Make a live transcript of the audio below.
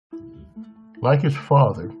Like his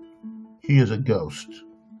father, he is a ghost.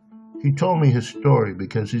 He told me his story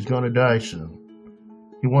because he's going to die soon.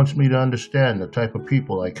 He wants me to understand the type of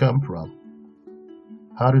people I come from,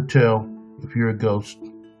 how to tell if you're a ghost,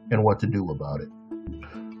 and what to do about it.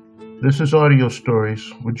 This is Audio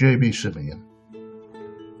Stories with JB Simien.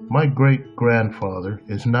 My great-grandfather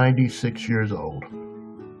is 96 years old.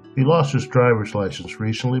 He lost his driver's license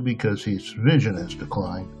recently because his vision has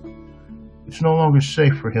declined. It's no longer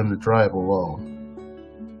safe for him to drive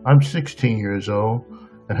alone. I'm 16 years old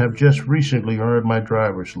and have just recently earned my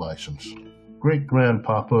driver's license.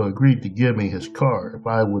 Great-grandpapa agreed to give me his car if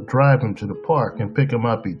I would drive him to the park and pick him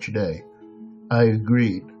up each day. I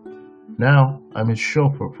agreed. Now I'm his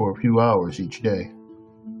chauffeur for a few hours each day.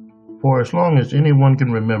 For as long as anyone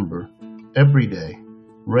can remember, every day,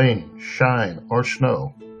 rain, shine, or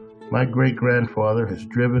snow, my great-grandfather has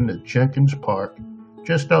driven to Jenkins Park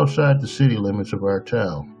just outside the city limits of our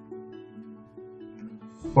town.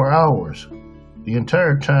 For hours, the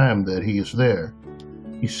entire time that he is there,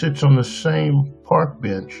 he sits on the same park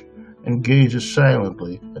bench and gazes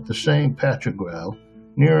silently at the same patch of ground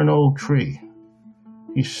near an old tree.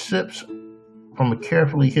 He sips from a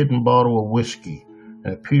carefully hidden bottle of whiskey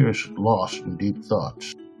and appears lost in deep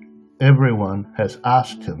thoughts. Everyone has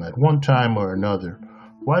asked him at one time or another,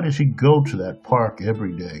 why does he go to that park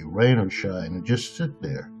every day, rain or shine, and just sit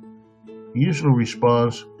there? He usually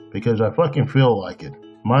responds, because I fucking feel like it.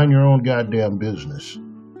 Mind your own goddamn business.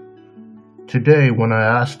 Today, when I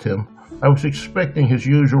asked him, I was expecting his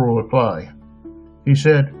usual reply. He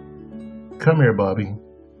said, "Come here, Bobby.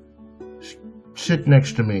 Sit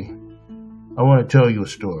next to me. I want to tell you a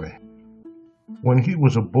story." When he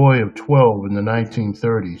was a boy of 12 in the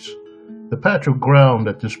 1930s, the patch of ground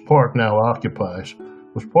that this park now occupies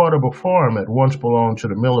was part of a farm that once belonged to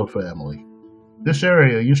the Miller family. This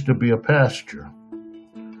area used to be a pasture.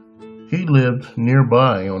 He lived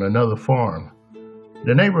nearby on another farm.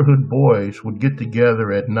 The neighborhood boys would get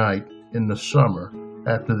together at night in the summer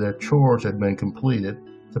after their chores had been completed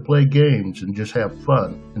to play games and just have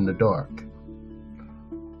fun in the dark.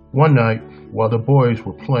 One night, while the boys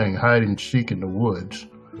were playing hide-and-seek in the woods,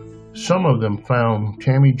 some of them found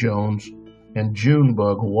Tammy Jones and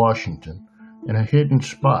Junebug Washington in a hidden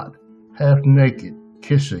spot, half naked,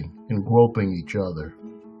 kissing and groping each other.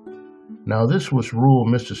 Now this was rural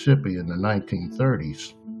Mississippi in the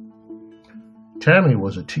 1930s. Tammy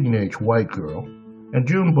was a teenage white girl, and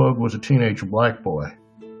Junebug was a teenage black boy.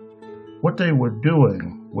 What they were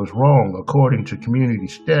doing was wrong according to community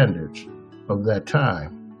standards of that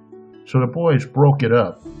time. So the boys broke it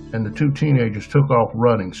up, and the two teenagers took off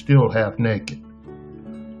running, still half naked.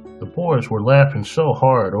 The boys were laughing so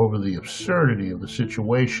hard over the absurdity of the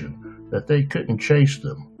situation that they couldn't chase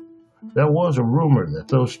them. There was a rumor that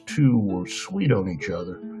those two were sweet on each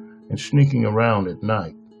other and sneaking around at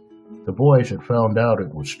night. The boys had found out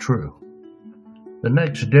it was true. The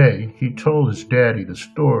next day, he told his daddy the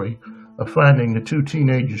story of finding the two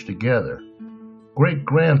teenagers together.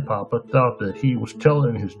 Great-grandpapa thought that he was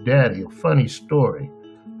telling his daddy a funny story.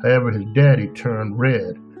 However, his daddy turned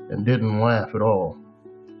red and didn't laugh at all.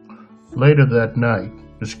 Later that night,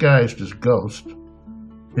 disguised as Ghost,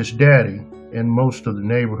 his daddy and most of the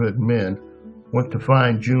neighborhood men went to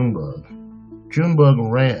find Junebug. Junebug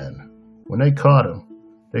ran. When they caught him,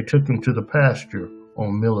 they took him to the pasture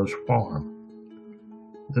on Miller's farm.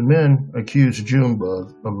 The men accused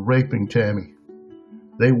Junebug of raping Tammy.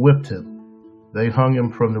 They whipped him. They hung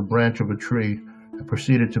him from the branch of a tree and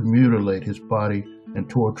proceeded to mutilate his body and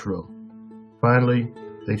torture him. Finally,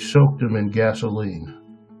 they soaked him in gasoline.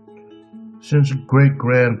 Since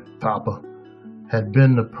great-grandpapa had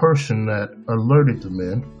been the person that alerted the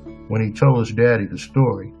men when he told his daddy the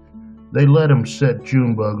story, they let him set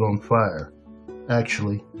Junebug on fire.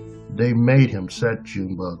 Actually, they made him set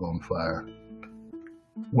Junebug on fire.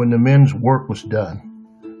 When the men's work was done,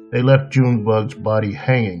 they left Junebug's body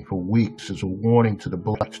hanging for weeks as a warning to the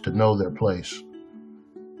blacks to know their place.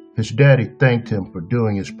 His daddy thanked him for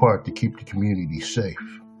doing his part to keep the community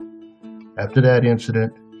safe. After that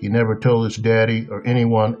incident, he never told his daddy or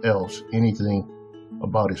anyone else anything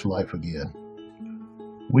about his life again.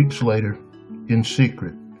 Weeks later, in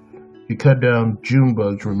secret, he cut down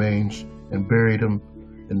Junebug's remains and buried him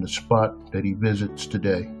in the spot that he visits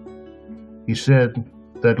today. He said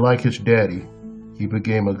that, like his daddy, he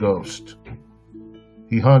became a ghost.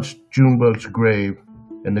 He haunts Junebug's grave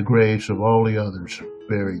and the graves of all the others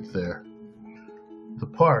buried there. The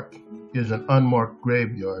park is an unmarked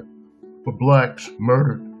graveyard for blacks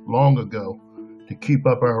murdered long ago to keep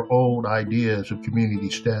up our old ideas of community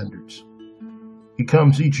standards. He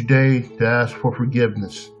comes each day to ask for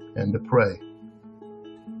forgiveness and to pray.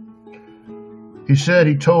 He said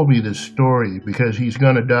he told me this story because he's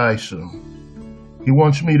gonna die soon. He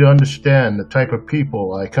wants me to understand the type of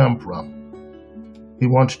people I come from. He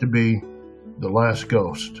wants to be the last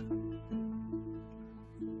ghost.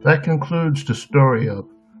 That concludes the story of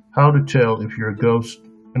how to tell if you're a ghost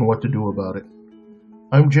and what to do about it.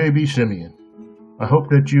 I'm JB Simien. I hope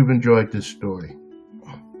that you've enjoyed this story.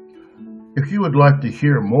 If you would like to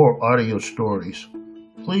hear more audio stories,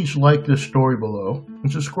 please like this story below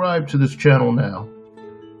and subscribe to this channel now.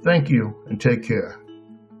 Thank you and take care.